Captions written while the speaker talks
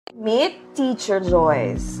Meet Teacher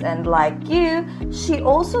Joyce, and like you, she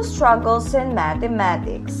also struggles in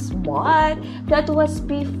mathematics, but that was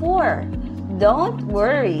before. Don't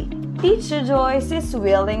worry, Teacher Joyce is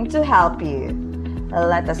willing to help you.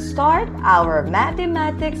 Let us start our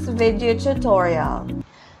mathematics video tutorial.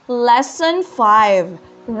 Lesson 5.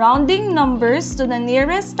 Rounding numbers to the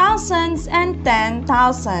nearest thousands and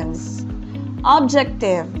 10,000s.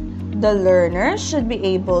 Objective. The learner should be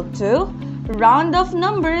able to round off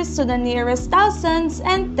numbers to the nearest thousands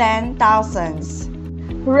and 10,000s.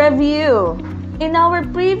 Review. In our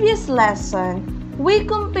previous lesson, we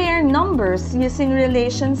compare numbers using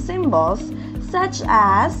relation symbols such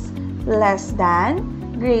as less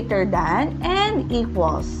than, greater than, and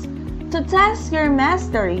equals. To test your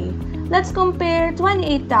mastery, let's compare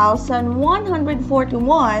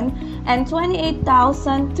 28,141 and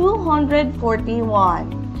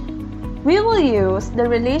 28,241. We will use the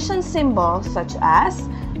relation symbols such as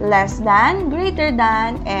less than, greater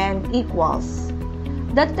than, and equals.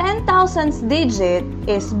 The 10,000th digit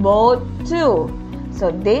is both 2,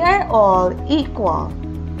 so they are all equal.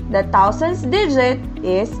 The thousandth digit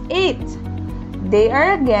is 8. They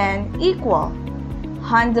are again equal.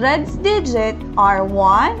 Hundredth digit are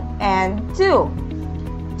 1 and 2.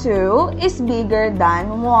 2 is bigger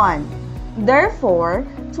than 1. Therefore,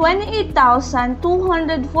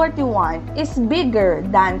 28,241 is bigger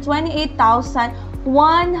than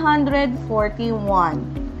 28,141.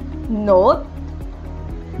 Note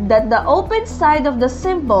that the open side of the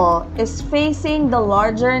symbol is facing the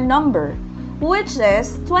larger number, which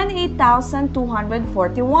is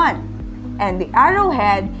 28,241, and the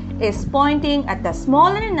arrowhead is pointing at the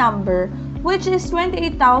smaller number, which is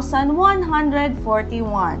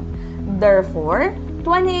 28,141. Therefore,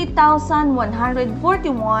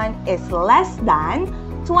 28,141 is less than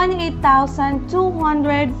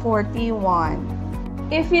 28,241.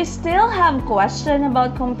 If you still have question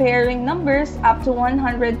about comparing numbers up to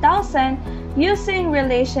 100,000 using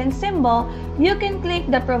relation symbol, you can click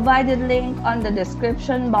the provided link on the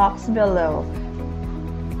description box below.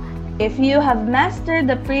 If you have mastered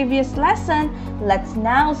the previous lesson, let's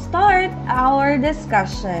now start our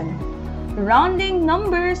discussion. Rounding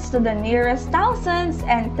numbers to the nearest thousands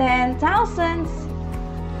and 10,000s.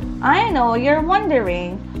 I know you're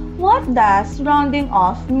wondering, what does rounding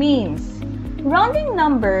off means? Rounding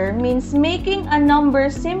number means making a number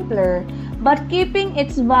simpler but keeping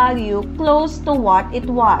its value close to what it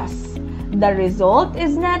was. The result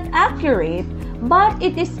is not accurate, but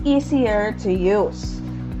it is easier to use.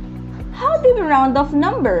 How do we round off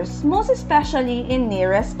numbers, most especially in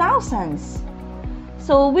nearest thousands?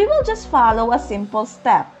 So we will just follow a simple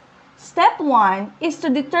step. Step 1 is to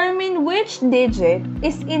determine which digit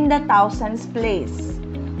is in the thousands place.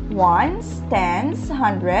 Ones, tens,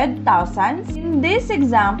 hundred, thousands. In this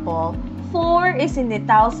example, 4 is in the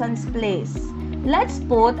thousands place. Let's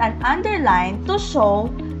put an underline to show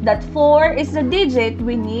that 4 is the digit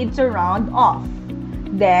we need to round off.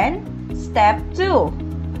 Then, step 2.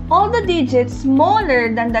 All the digits smaller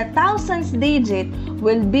than the thousands digit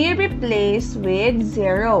will be replaced with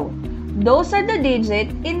 0. Those are the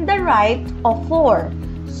digits in the right of 4.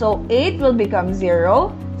 So 8 will become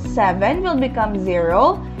 0, 7 will become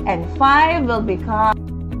 0, and 5 will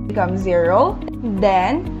become 0.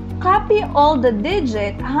 Then, copy all the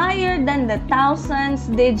digits higher than the thousands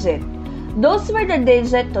digit. Those were the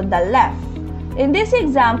digits to the left. In this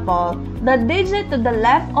example, the digit to the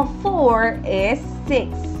left of 4 is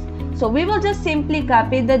 6. So we will just simply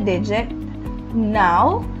copy the digit.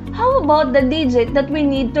 Now, how about the digit that we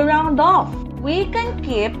need to round off? We can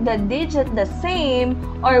keep the digit the same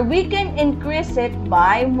or we can increase it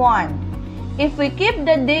by 1. If we keep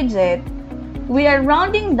the digit, we are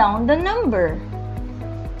rounding down the number.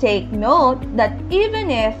 Take note that even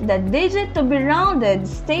if the digit to be rounded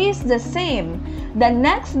stays the same, the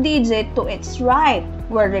next digit to its right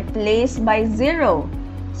were replaced by 0.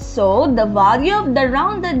 So, the value of the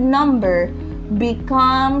rounded number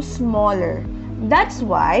becomes smaller. That's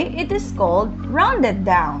why it is called rounded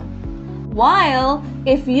down. While,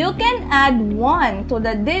 if you can add 1 to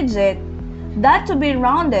the digit that to be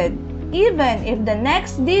rounded, even if the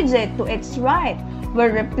next digit to its right were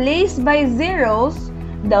replaced by zeros,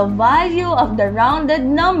 the value of the rounded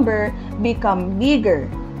number become bigger.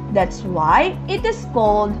 That's why it is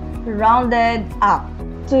called rounded up.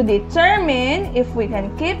 To determine if we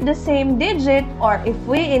can keep the same digit or if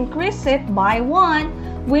we increase it by 1,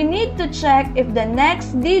 we need to check if the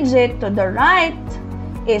next digit to the right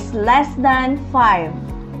is less than 5.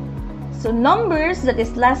 So numbers that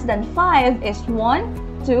is less than 5 is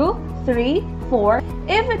 1, 2, 3, 4,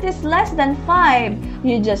 If it is less than 5,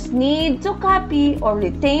 you just need to copy or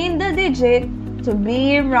retain the digit to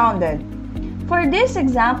be rounded. For this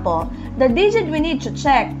example, the digit we need to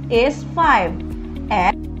check is 5,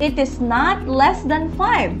 and it is not less than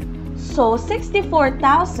 5, so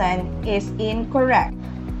 64,000 is incorrect.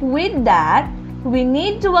 With that, we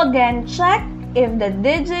need to again check if the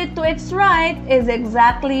digit to its right is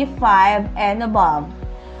exactly 5 and above.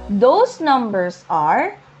 Those numbers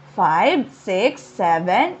are 5, 6,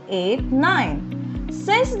 7, 8, 9.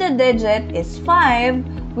 Since the digit is 5,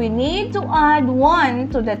 we need to add 1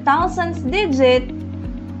 to the thousandths digit.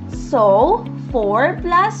 So, 4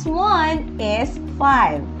 plus 1 is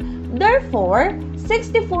 5. Therefore,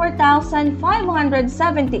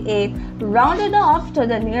 64,578 rounded off to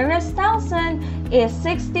the nearest thousand is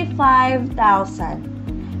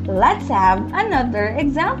 65,000. Let's have another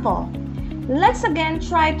example. Let's again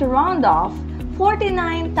try to round off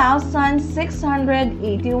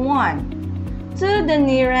 49,681 to the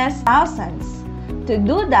nearest thousands. To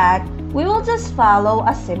do that, we will just follow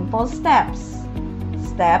a simple steps.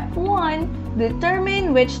 Step 1.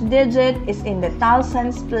 Determine which digit is in the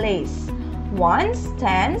thousands place. Ones,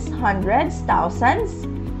 tens, hundreds, thousands.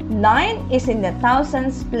 9 is in the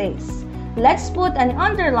thousands place. Let's put an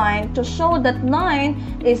underline to show that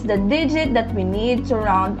 9 is the digit that we need to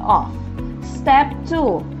round off. Step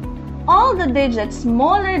 2. All the digits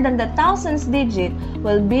smaller than the thousands digit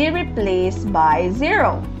will be replaced by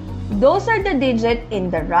 0. Those are the digits in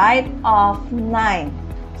the right of 9.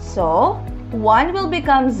 So, 1 will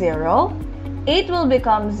become 0, 8 will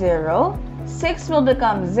become 0, 6 will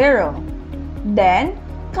become 0. Then,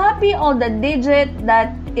 copy all the digit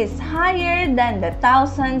that is higher than the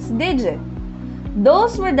thousands digit.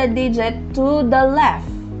 Those were the digit to the left.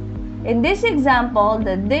 In this example,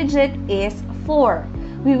 the digit is 4.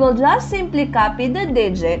 We will just simply copy the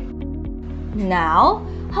digit. Now,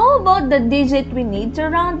 how about the digit we need to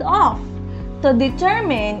round off? To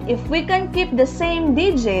determine if we can keep the same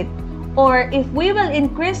digit or if we will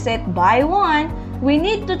increase it by 1, we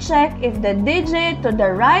need to check if the digit to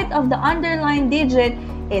the right of the underlined digit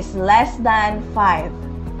is less than 5.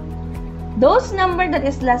 Those number that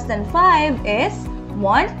is less than 5 is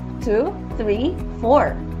 1, 2, 3,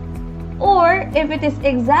 4. Or if it is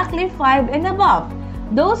exactly 5 and above,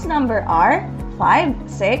 those number are 5,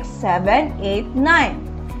 6, 7, 8, 9.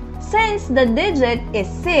 Since the digit is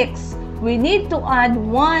 6, we need to add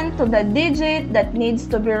 1 to the digit that needs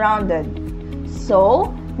to be rounded.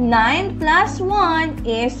 So, 9 plus 1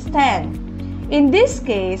 is 10. In this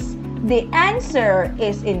case, the answer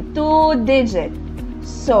is in 2 digits.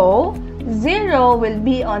 So, 0 will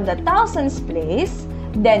be on the thousands place,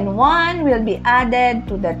 then 1 will be added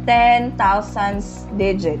to the 10,000s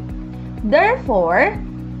digit. Therefore,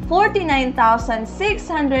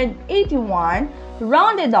 49,681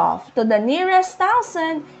 rounded off to the nearest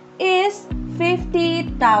thousand is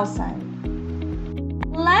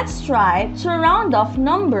 50,000. Let's try to round off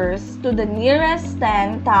numbers to the nearest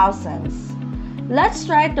 10,000s. Let's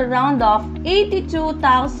try to round off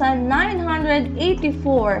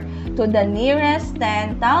 82,984 to the nearest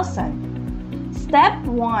 10,000. Step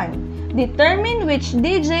 1. Determine which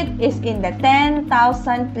digit is in the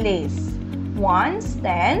 10,000 place. Ones,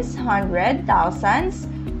 tens, hundred, thousands,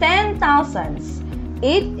 10,000s.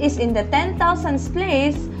 8 is in the 10,000s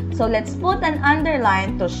place, so let's put an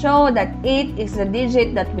underline to show that 8 is the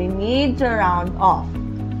digit that we need to round off.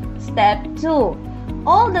 Step 2.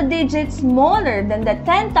 All the digits smaller than the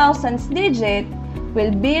 10,000s digit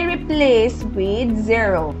will be replaced with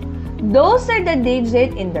 0. Those are the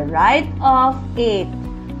digits in the right of 8.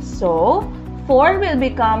 So, 4 will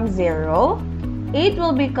become 0, 8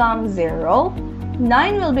 will become 0,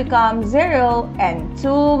 9 will become 0, and 2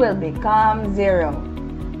 will become 0.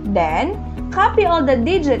 Then, copy all the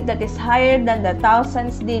digit that is higher than the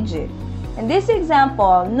thousands digit. In this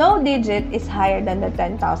example, no digit is higher than the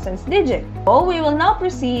 10,000s digit. So, we will now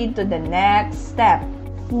proceed to the next step.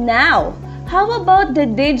 Now, how about the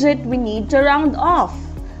digit we need to round off?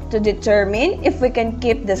 To determine if we can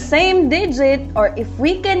keep the same digit or if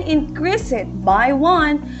we can increase it by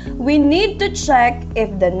 1, we need to check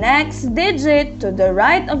if the next digit to the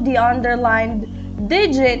right of the underlined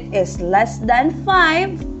digit is less than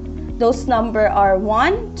 5. Those numbers are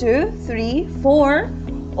 1, 2, 3, 4,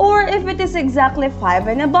 or if it is exactly 5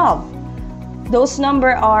 and above. Those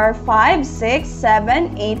numbers are 5, 6,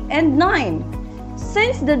 7, 8, and 9.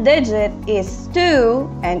 Since the digit is 2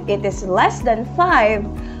 and it is less than 5,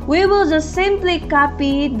 we will just simply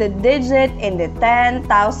copy the digit in the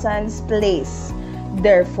 10,000s place.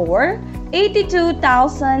 Therefore,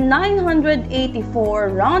 82,984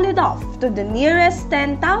 rounded off to the nearest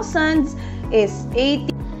 10,000s is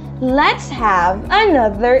 80. Let's have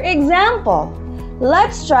another example.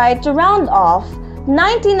 Let's try to round off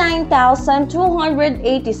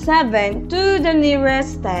 99,287 to the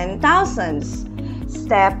nearest 10,000s.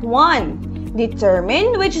 Step 1.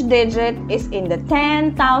 Determine which digit is in the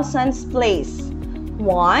 10,000s place.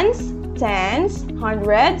 Ones, tens,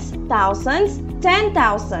 hundreds, thousands,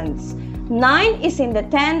 10,000s. 9 is in the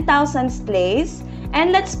 10,000s place,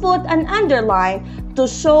 and let's put an underline to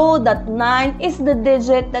show that 9 is the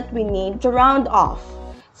digit that we need to round off.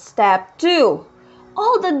 Step 2.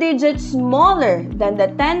 All the digits smaller than the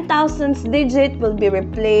 10,000s digit will be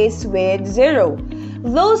replaced with 0.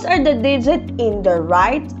 Those are the digits in the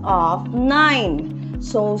right of 9.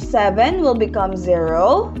 So 7 will become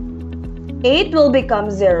 0, 8 will become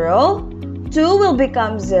 0, 2 will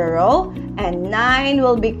become 0, and 9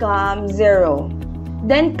 will become 0.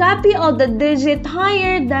 Then copy all the digits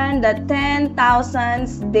higher than the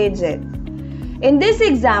 10,000s digit. In this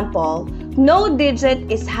example, no digit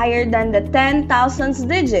is higher than the 10,000s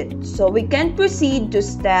digit, so we can proceed to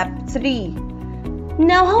step 3.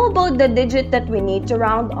 Now, how about the digit that we need to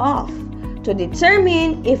round off? To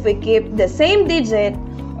determine if we keep the same digit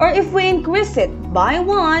or if we increase it by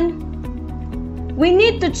 1, we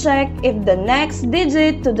need to check if the next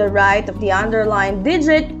digit to the right of the underlined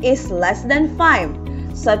digit is less than 5,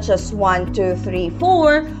 such as 1, 2, 3,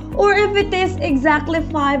 4, or if it is exactly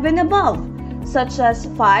 5 and above, such as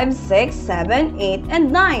 5, 6, 7, 8,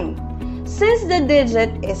 and 9. Since the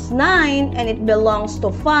digit is 9 and it belongs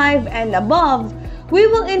to 5 and above, we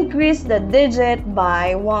will increase the digit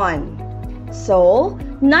by 1. So,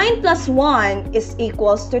 9 plus 1 is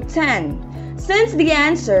equals to 10. Since the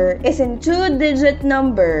answer is in two-digit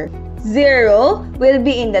number, 0 will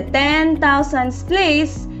be in the 10,000s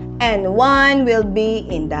place and 1 will be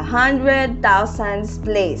in the 100,000s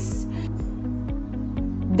place.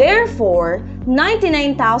 Therefore,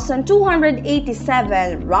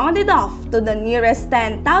 99,287 rounded off to the nearest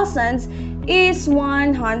 10,000s is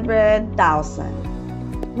 100,000.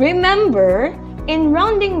 Remember, in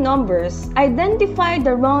rounding numbers, identify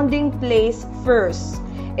the rounding place first.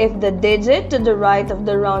 If the digit to the right of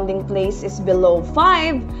the rounding place is below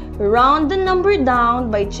 5, round the number down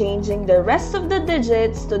by changing the rest of the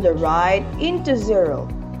digits to the right into 0.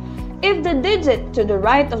 If the digit to the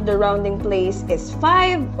right of the rounding place is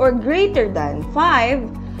 5 or greater than 5,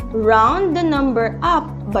 round the number up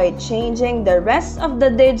by changing the rest of the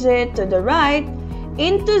digit to the right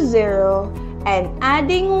into 0 and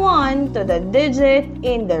adding 1 to the digit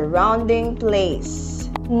in the rounding place.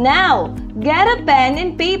 Now, get a pen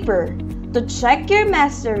and paper. To check your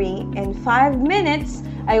mastery, in 5 minutes,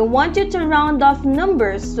 I want you to round off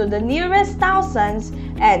numbers to the nearest thousands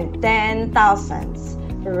and 10,000s.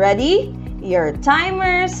 Ready? Your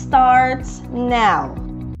timer starts now.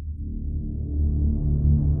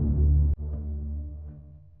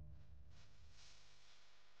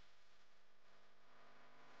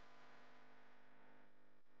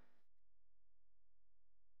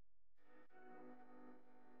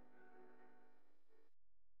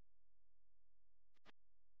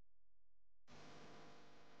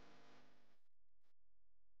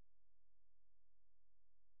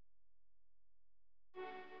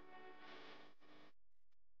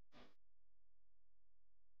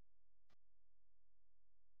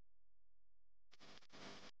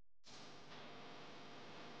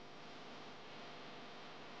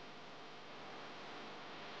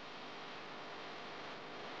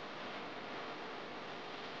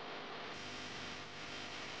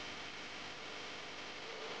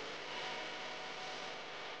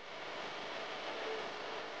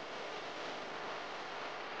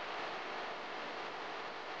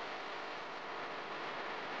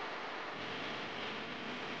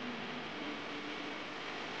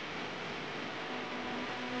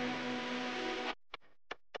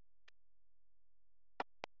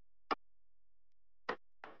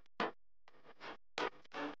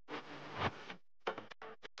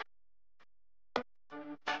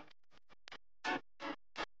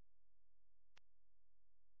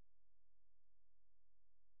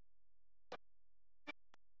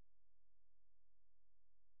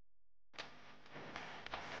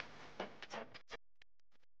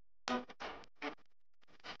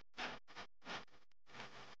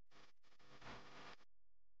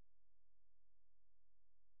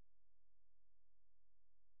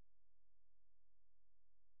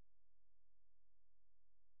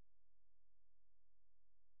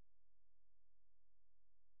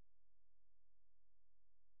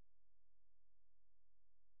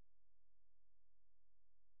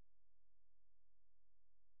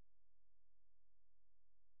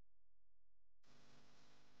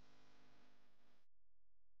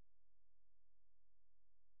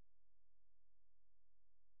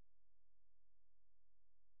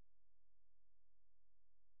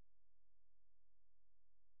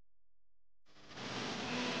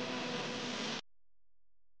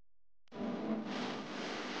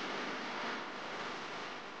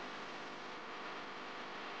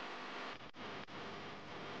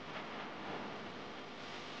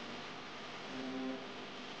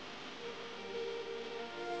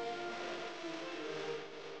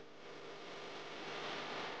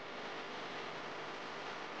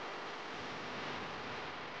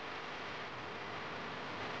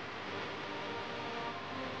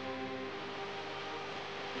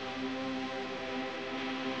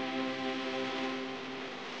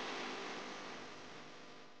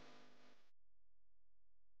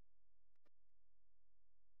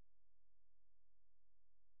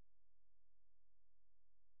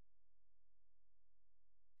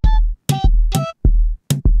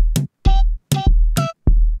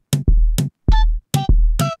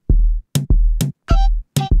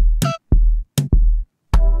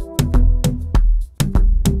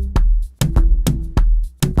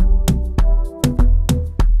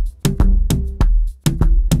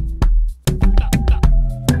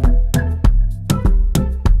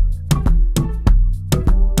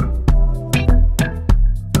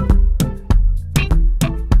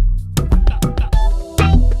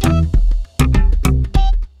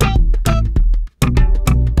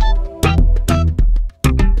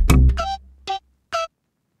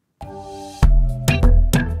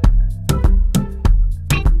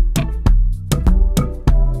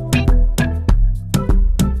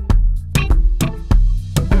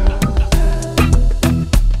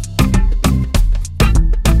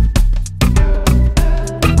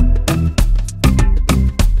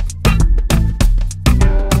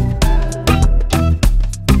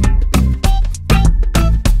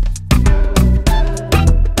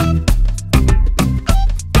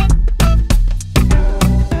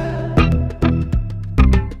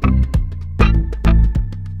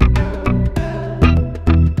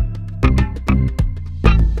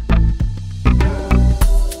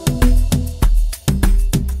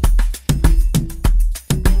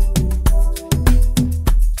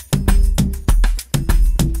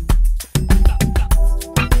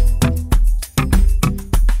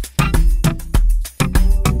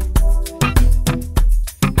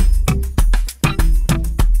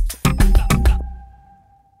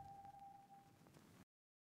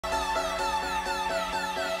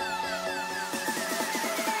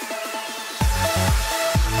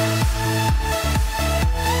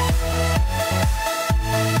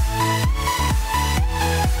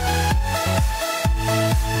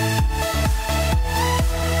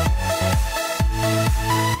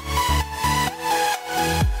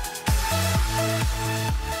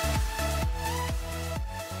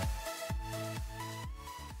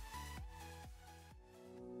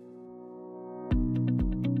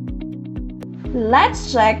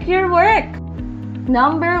 Let's check your work.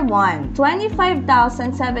 Number 1,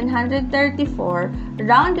 25,734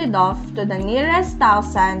 rounded off to the nearest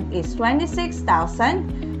thousand is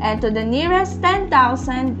 26,000 and to the nearest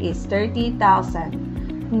 10,000 is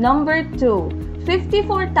 30,000. Number 2,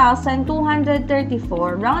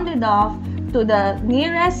 54,234 rounded off to the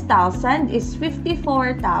nearest thousand is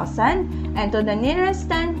 54,000 and to the nearest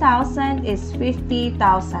 10,000 is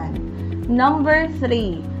 50,000. Number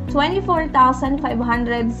 3,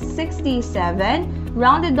 24,567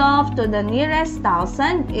 rounded off to the nearest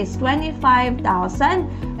thousand is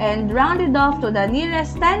 25,000 and rounded off to the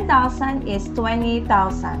nearest 10,000 is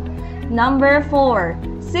 20,000. Number 4,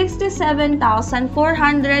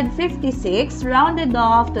 67,456 rounded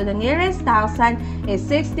off to the nearest thousand is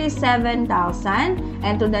 67,000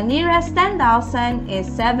 and to the nearest 10,000 is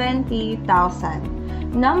 70,000.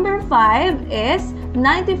 Number 5 is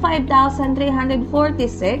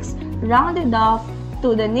 95,346 rounded off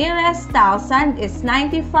to the nearest thousand is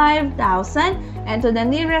 95,000 and to the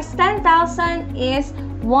nearest 10,000 is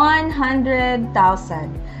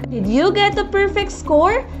 100,000. Did you get the perfect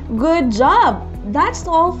score? Good job! That's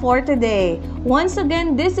all for today. Once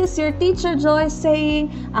again, this is your teacher Joy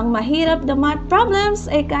saying, ang mahirap na math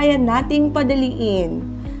problems ay kaya nating padaliin.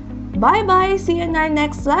 Bye-bye! See you in our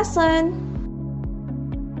next lesson!